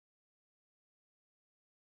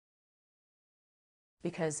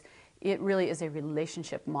because it really is a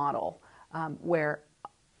relationship model where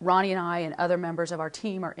Roni and I and other members of our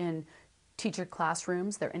team are in teacher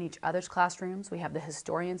classrooms. They're in each other's classrooms. We have the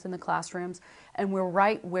historians in the classrooms, and we're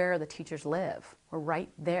right where the teachers live. We're right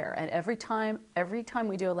there. And every time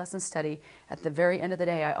we do a lesson study, at the very end of the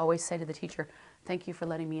day, I always say to the teacher, "Thank you for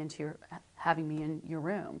letting me into having me in your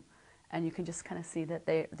room." And you can just kind of see that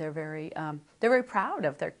they're very proud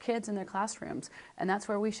of their kids in their classrooms, and that's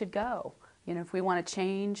where we should go. You know, if we want to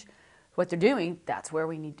change what they're doing, that's where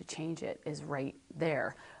we need to change it, is right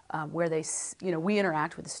there. Where they, we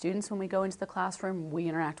interact with the students when we go into the classroom, we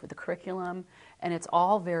interact with the curriculum, and it's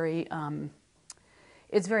all very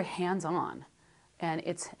hands-on, and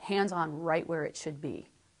it's hands-on right where it should be,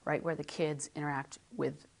 right where the kids interact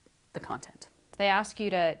with the content. They ask you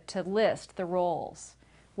to list the roles,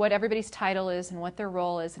 what everybody's title is and what their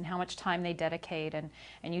role is and how much time they dedicate, and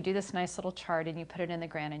you do this nice little chart and you put it in the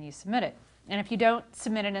grant and you submit it. And if you don't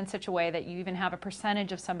submit it in such a way that you even have a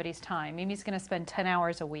percentage of somebody's time, Mimi's going to spend 10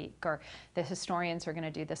 hours a week, or the historians are going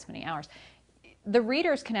to do this many hours, the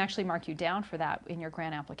readers can actually mark you down for that in your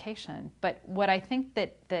grant application. But what I think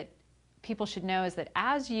that people should know is that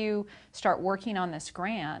as you start working on this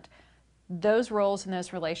grant, those roles and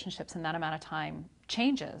those relationships in that amount of time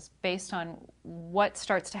changes based on what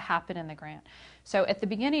starts to happen in the grant. So at the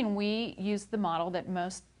beginning, we use the model that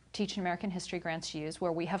most Teaching American History grants use,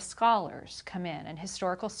 where we have scholars come in, and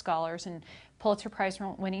historical scholars and Pulitzer Prize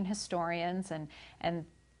winning historians and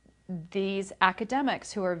these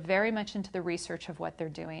academics who are very much into the research of what they're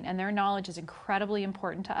doing, and their knowledge is incredibly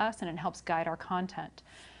important to us and it helps guide our content.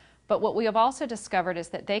 But what we have also discovered is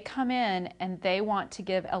that they come in and they want to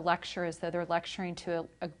give a lecture as though they're lecturing to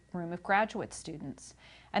a room of graduate students.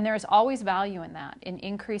 And there is always value in that, in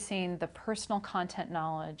increasing the personal content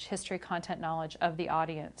knowledge, history content knowledge of the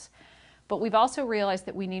audience. But we've also realized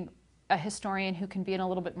that we need a historian who can be in a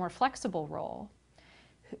little bit more flexible role,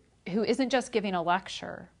 who isn't just giving a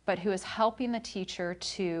lecture, but who is helping the teacher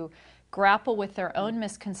to grapple with their own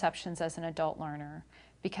misconceptions as an adult learner,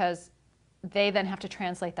 because they then have to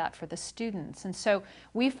translate that for the students. And so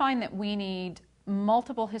we find that we need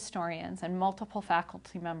multiple historians and multiple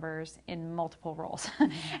faculty members in multiple roles.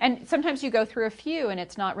 And sometimes you go through a few and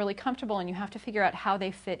it's not really comfortable and you have to figure out how they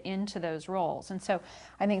fit into those roles. And so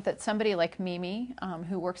I think that somebody like Mimi,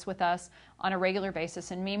 who works with us on a regular basis,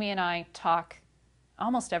 and Mimi and I talk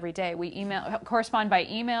almost every day. We correspond by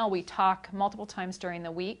email, we talk multiple times during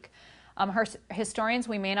the week. Her historians,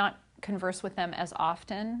 we may not converse with them as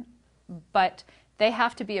often, but they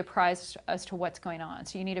have to be apprised as to what's going on.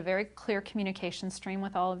 So you need a very clear communication stream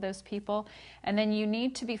with all of those people. And then you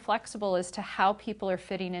need to be flexible as to how people are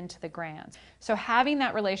fitting into the grants. So having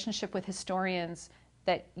that relationship with historians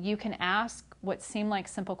that you can ask what seem like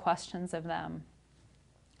simple questions of them,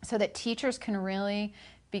 so that teachers can really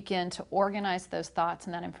begin to organize those thoughts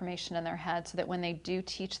and that information in their head, so that when they do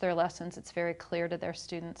teach their lessons, it's very clear to their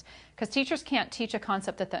students. Because teachers can't teach a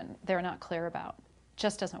concept that they're not clear about.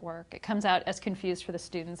 Just doesn't work. It comes out as confused for the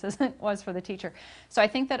students as it was for the teacher. So I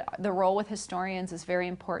think that the role with historians is very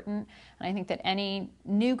important, and I think that any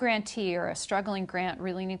new grantee or a struggling grant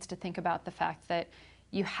really needs to think about the fact that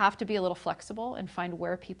you have to be a little flexible and find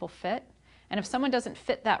where people fit. And if someone doesn't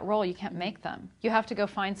fit that role, you can't make them. You have to go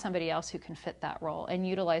find somebody else who can fit that role and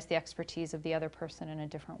utilize the expertise of the other person in a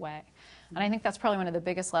different way. And I think that's probably one of the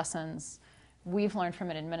biggest lessons we've learned from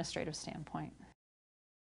an administrative standpoint.